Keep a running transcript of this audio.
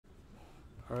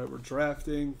All right, we're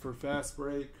drafting for fast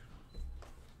break.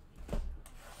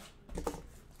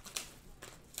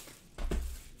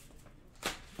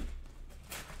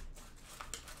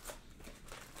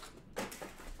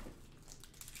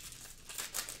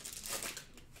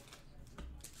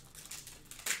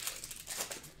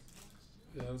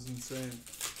 Yeah, that was insane.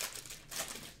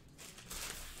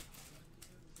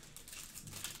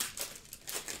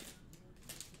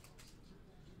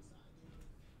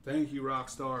 Thank you,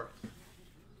 Rockstar.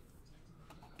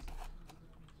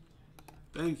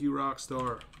 Thank you,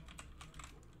 Rockstar.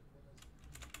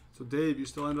 So, Dave, you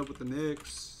still end up with the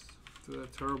Knicks. To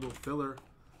that terrible filler.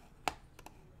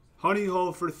 Honey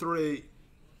hole for 3.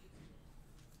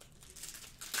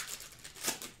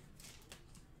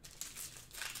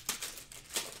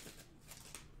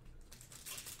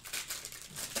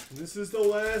 And this is the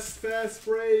last fast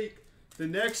break. The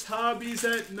next hobby's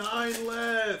at 9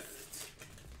 left.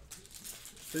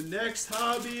 The next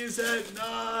hobby is at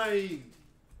 9.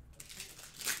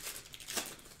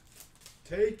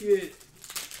 Take it.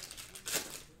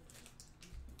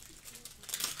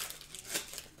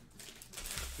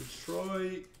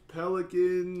 Detroit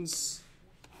Pelicans.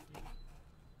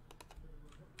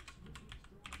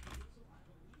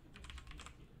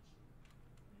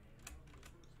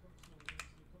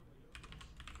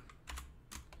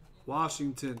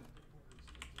 Washington.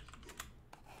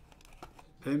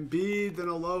 Embiid and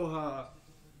Aloha.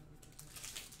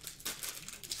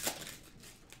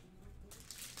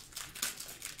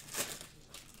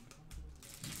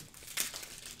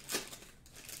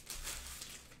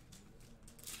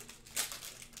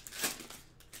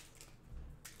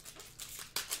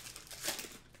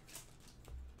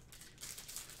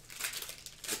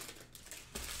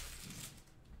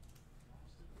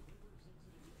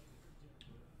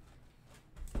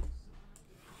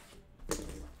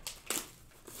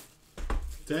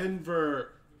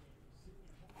 Denver,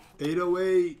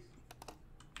 808.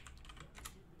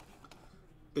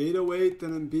 808,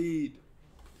 then Embiid.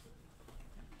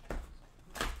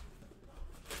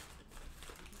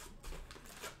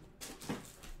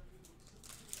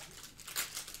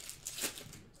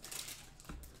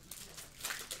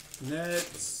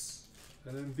 Nets,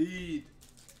 and Embiid.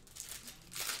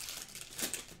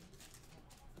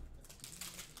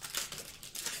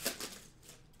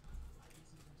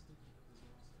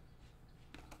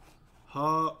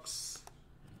 Hawks.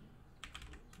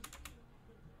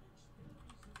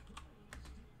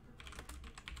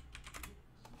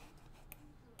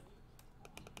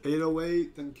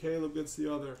 $808, then Caleb gets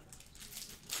the other.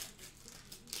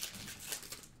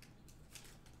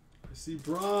 I see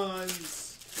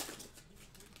bronze.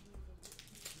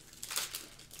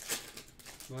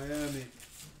 Miami.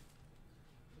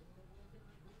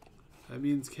 That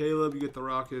means Caleb, you get the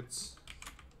Rockets.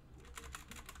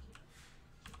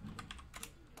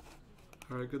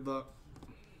 All right, good luck.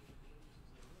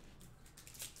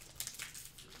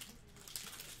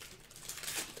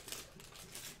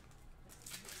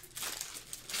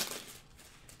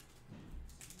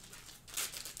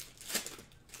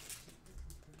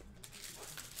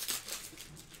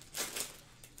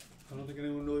 I don't think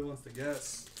anyone really wants to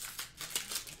guess.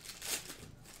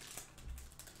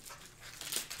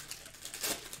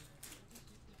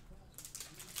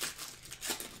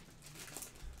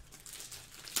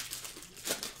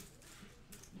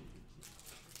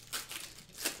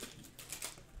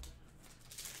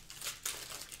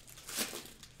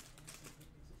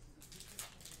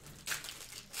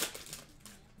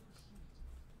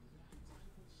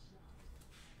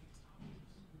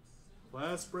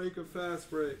 Last break of fast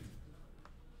break.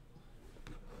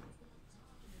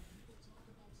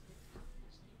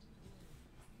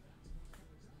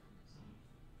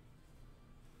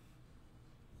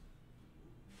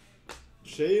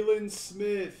 Jalen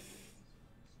Smith.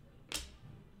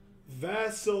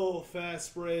 Vassal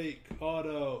fast break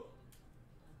auto.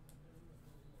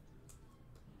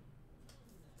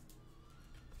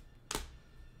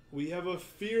 We have a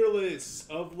Fearless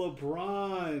of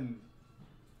LeBron.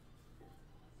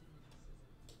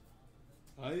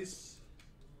 Nice.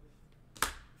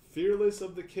 Fearless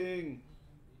of the King.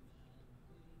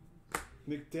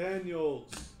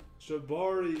 McDaniels.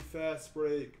 Jabari fast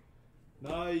break.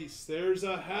 Nice. There's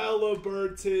a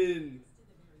Halliburton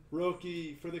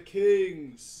rookie for the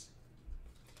Kings.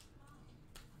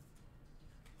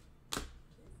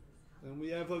 And we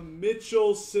have a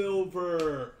Mitchell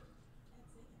silver.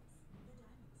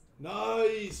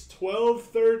 Nice.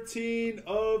 12-13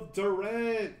 of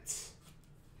Durant.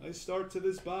 Nice start to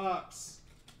this box.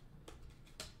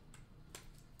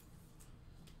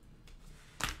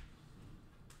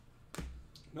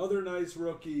 Another nice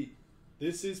rookie.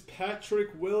 This is Patrick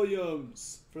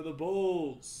Williams for the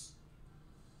Bulls.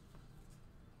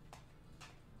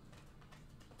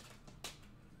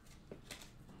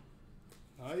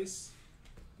 Nice.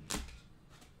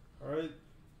 All right,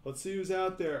 let's see who's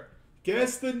out there.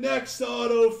 Guess the next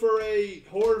auto for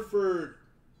 8, Horford.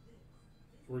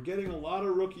 We're getting a lot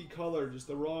of rookie color, just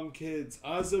the wrong kids.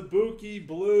 Azubuike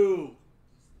blue.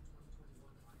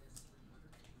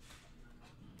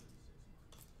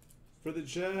 For the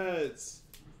Jazz.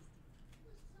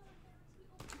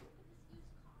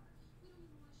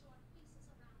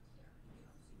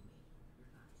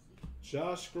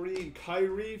 Josh Green,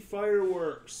 Kyrie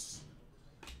Fireworks.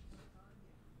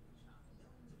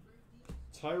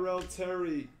 Tyrell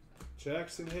Terry,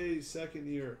 Jackson Hayes, second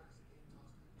year.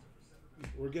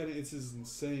 We're getting, this is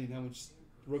insane how much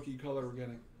rookie color we're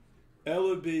getting.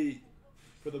 Ellaby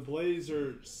for the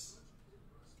Blazers.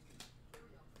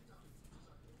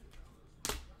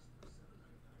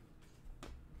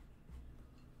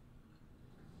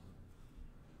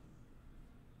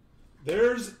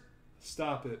 There's,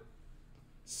 stop it.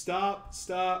 Stop,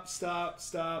 stop, stop,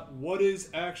 stop. What is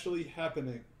actually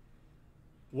happening?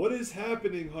 What is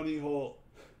happening, Honey Hole?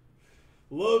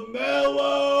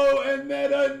 LaMelo, and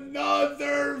then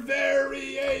another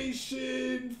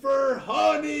variation for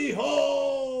Honey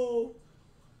Hole.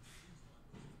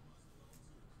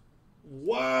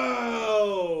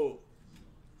 Wow.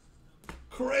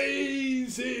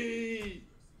 Crazy.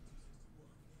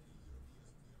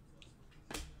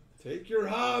 Take your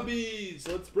hobbies.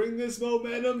 Let's bring this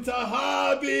momentum to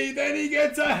Hobby. Then he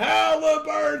gets a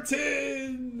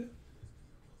Halliburton.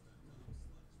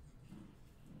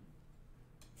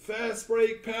 Fast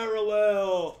break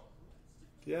parallel.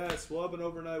 Yes, we'll have an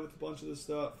overnight with a bunch of this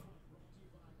stuff.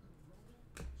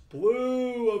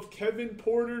 Blue of Kevin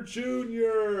Porter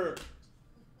Jr.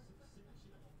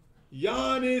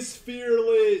 Giannis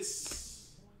Fearless.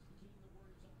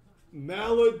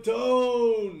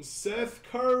 Maladone. Seth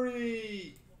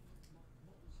Curry.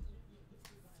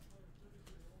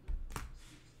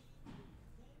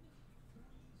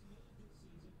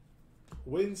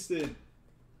 Winston.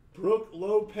 Brooke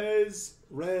Lopez,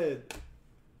 red.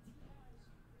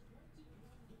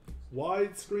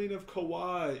 Widescreen of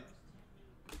Kawhi.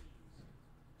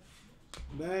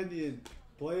 Mannion,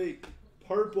 Blake,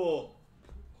 purple.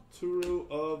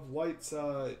 Turu of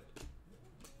Whiteside.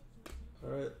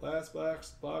 All right, last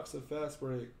box of Fast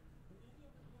Break.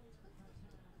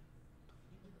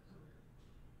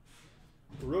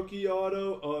 Rookie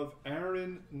auto of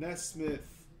Aaron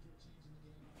Nesmith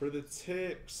for the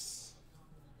Ticks.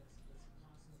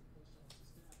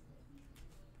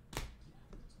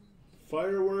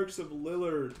 Fireworks of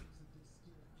Lillard.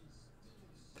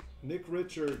 Nick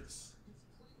Richards.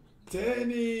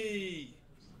 Denny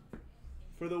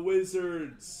for the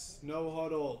Wizards. No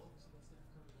huddle.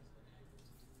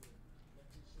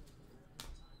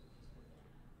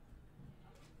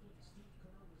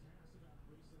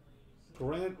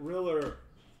 Grant Riller.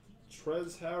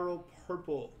 Trez Harrell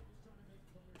purple.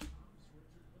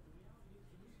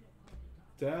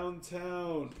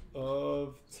 Downtown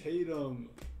of Tatum.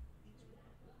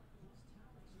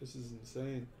 This is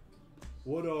insane.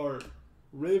 Woodard.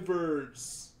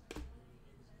 Rivers.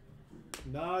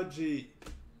 Najee.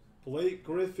 Blake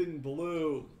Griffin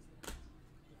blue.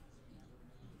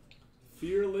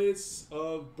 Fearless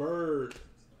of Bird.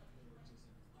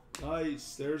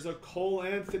 Nice. There's a Cole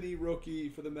Anthony rookie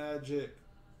for the Magic.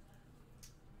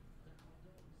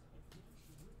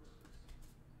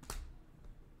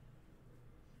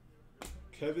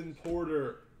 Kevin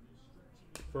Porter.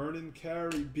 Vernon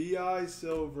Carey. B.I.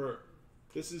 Silver.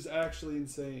 This is actually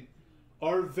insane.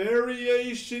 Our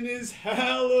variation is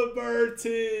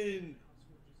Halliburton.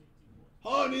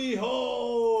 Honey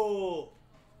Hole.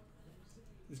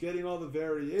 He's getting all the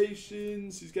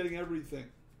variations. He's getting everything.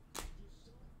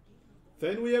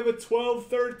 Then we have a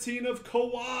 12-13 of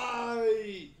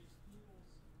Kawhi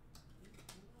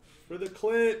for the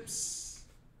Clips.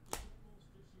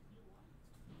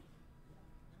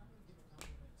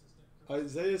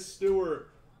 Isaiah Stewart.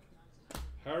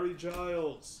 Harry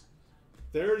Giles.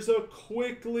 There's a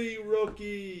Quickly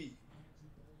rookie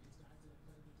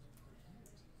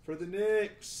for the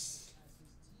Knicks.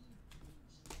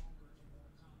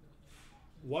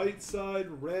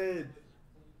 Whiteside red.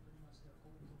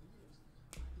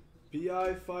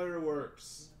 B.I.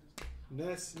 Fireworks.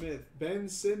 Nesmith. Ben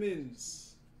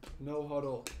Simmons. No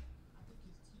huddle.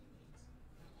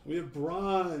 We have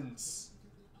bronze.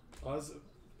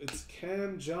 It's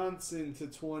Cam Johnson to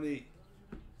 20.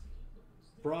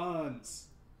 Bronze.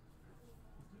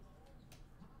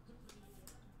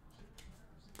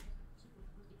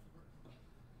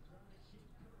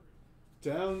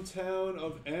 Downtown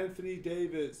of Anthony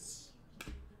Davis.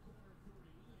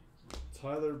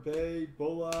 Tyler Bay,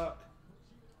 Bullock,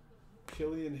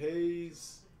 Killian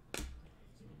Hayes,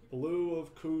 Blue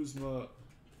of Kuzma.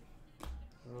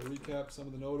 I'll recap some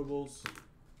of the notables.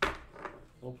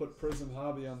 I'll put Prizm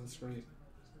Hobby on the screen.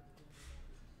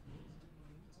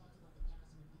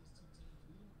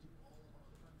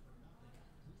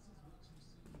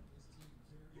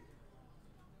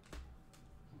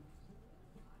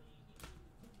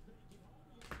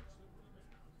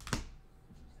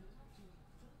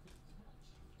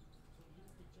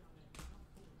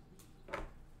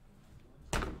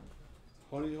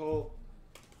 Honey hole.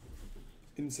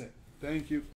 Insane. Thank you.